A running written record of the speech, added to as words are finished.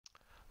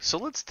So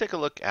let's take a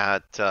look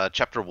at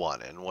chapter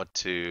one and what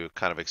to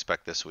kind of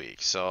expect this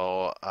week.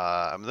 So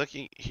I'm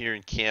looking here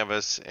in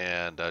Canvas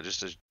and just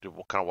to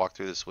we'll kind of walk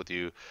through this with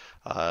you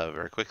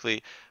very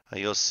quickly.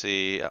 You'll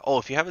see, oh,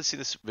 if you haven't seen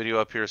this video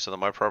up here, so the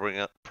My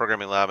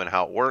Programming Lab and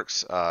how it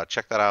works,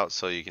 check that out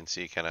so you can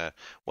see kind of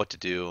what to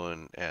do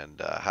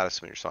and how to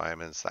submit your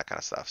assignments, that kind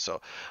of stuff.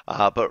 So,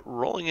 but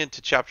rolling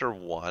into chapter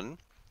one.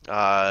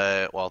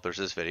 Well, there's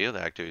this video, the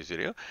activities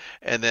video,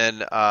 and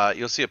then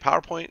you'll see a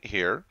PowerPoint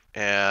here,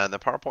 and the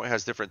PowerPoint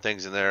has different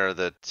things in there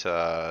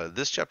that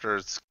this chapter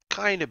is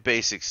kind of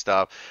basic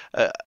stuff.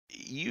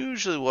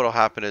 Usually, what will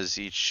happen is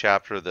each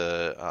chapter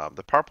the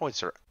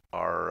PowerPoints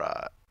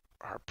are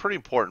pretty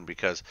important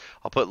because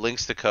I'll put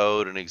links to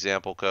code and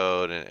example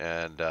code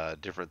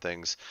and different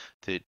things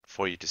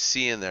for you to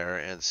see in there,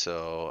 and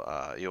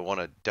so you'll want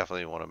to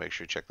definitely want to make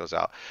sure you check those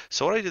out.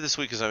 So what I did this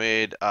week is I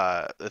made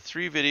the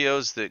 3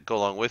 videos that go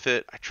along with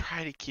it. I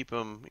try to keep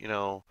them,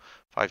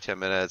 5-10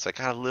 minutes. I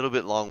got a little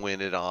bit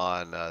long-winded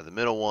on the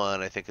middle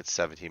one. I think it's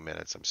 17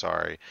 minutes. I'm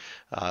sorry.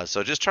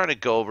 So just trying to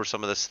go over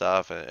some of this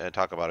stuff and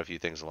talk about a few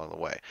things along the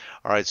way.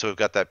 All right, so we've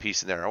got that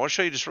piece in there. I want to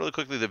show you just really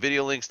quickly the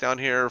video links down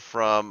here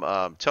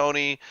from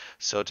Tony.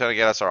 So Tony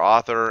Gaddis, our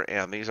author,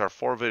 and these are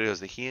 4 videos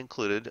that he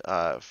included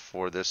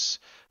for this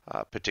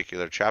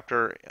particular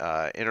chapter.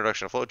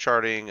 Introduction to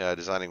flowcharting,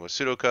 designing with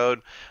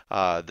pseudocode.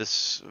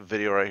 This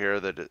video right here,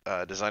 the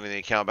designing the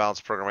account balance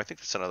program, I think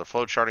that's another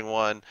flowcharting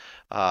one.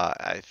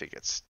 I think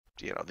it's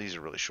these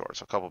are really short,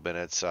 so a couple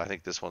minutes. I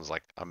think this one's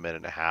like a minute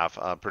and a half.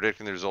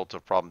 Predicting the result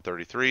of problem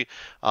 33.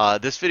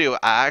 This video,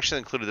 I actually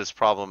included this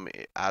problem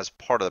as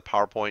part of the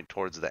PowerPoint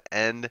towards the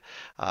end.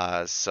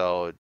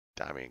 So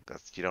I mean,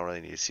 you don't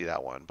really need to see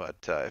that one, but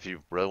if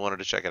you really wanted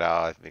to check it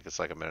out, I think it's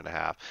like a minute and a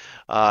half.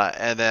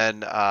 And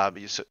then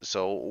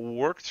so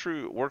work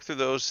through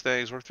those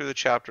things, work through the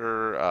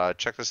chapter,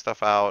 check this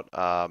stuff out.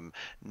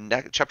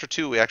 Chapter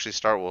two,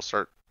 we'll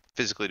start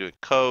physically doing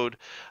code,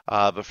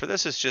 but for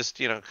this, it's just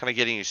kind of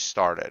getting you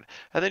started.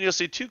 And then you'll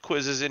see 2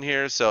 quizzes in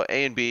here. So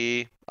A and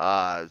B,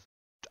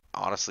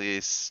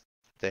 honestly,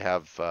 they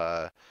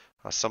have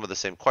some of the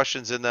same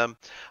questions in them.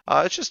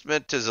 It's just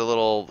meant as a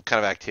little kind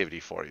of activity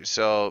for you.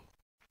 So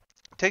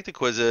take the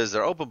quizzes.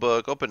 They're open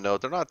book, open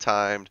note. They're not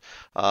timed.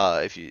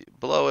 If you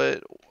blow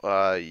it,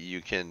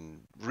 you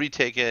can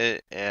retake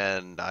it,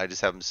 and I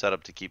just have them set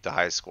up to keep the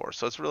highest score.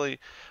 So it's really,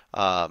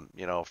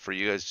 for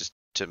you guys just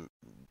to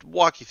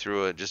walk you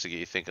through it, just to get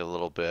you thinking a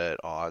little bit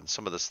on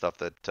some of the stuff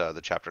that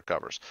the chapter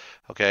covers.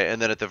 Okay,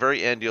 and then at the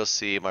very end, you'll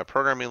see my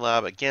programming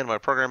lab. Again, my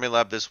programming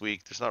lab this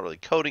week, there's not really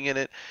coding in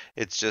it.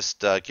 It's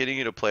just getting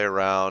you to play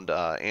around,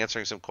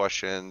 answering some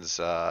questions,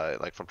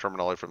 like from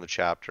terminology from the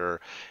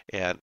chapter,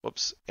 and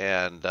whoops,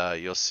 and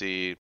you'll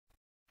see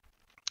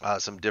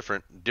some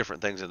different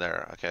things in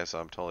there. Okay, so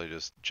I'm totally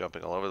just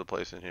jumping all over the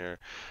place in here.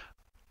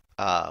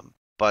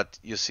 But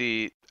you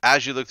see,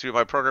 as you look through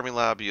my programming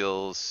lab,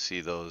 you'll see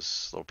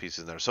those little pieces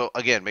in there. So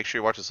again, make sure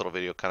you watch this little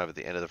video kind of at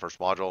the end of the first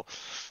module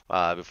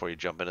before you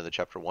jump into the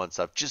chapter one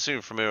stuff, just so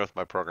you're familiar with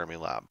my programming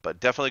lab. But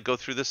definitely go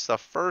through this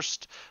stuff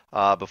first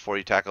before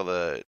you tackle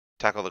the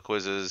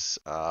quizzes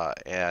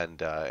and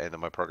then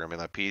my programming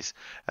lab piece.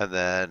 And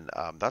then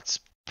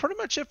that's pretty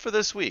much it for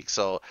this week.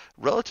 So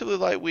relatively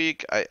light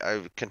week.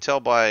 I can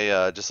tell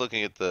by just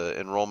looking at the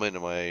enrollment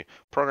in my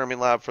programming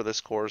lab for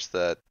this course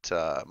that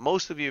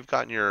most of you have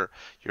gotten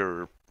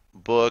your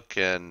book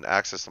and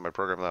access to my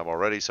programming lab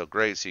already. So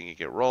great, so you can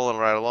get rolling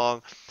right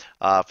along.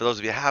 For those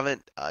of you who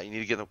haven't, you need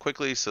to get them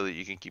quickly so that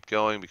you can keep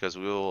going, because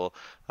we will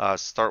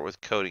start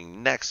with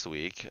coding next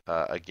week.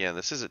 Again,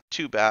 this isn't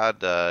too bad.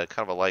 Kind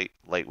of a light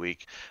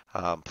week.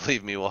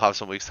 Believe me, we'll have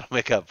some weeks to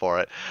make up for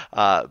it.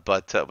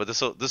 But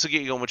this will get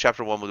you going with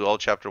chapter one. We'll do all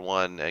chapter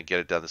one and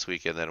get it done this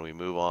week, and then we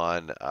move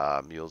on.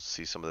 You'll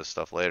see some of this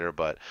stuff later,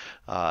 but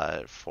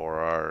for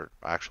our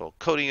actual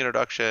coding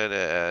introduction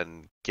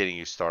and getting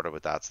you started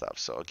with that stuff.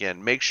 So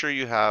again, make sure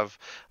you have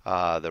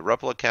the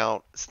REPL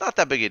account. It's not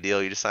that big a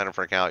deal. You just sign up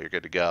for an account, you're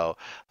good to go.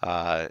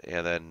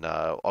 And then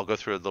I'll go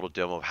through a little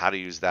demo of how to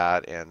use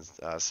that and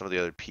some of the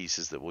other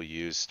pieces that we'll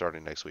use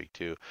starting next week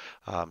too.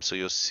 So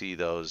you'll see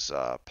those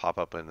pop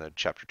up in the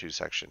chapter 2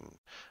 section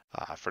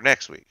for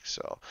next week.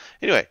 So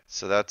anyway,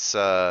 so that's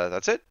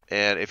it.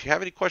 And if you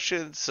have any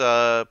questions,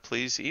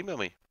 please email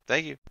me.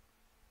 Thank you.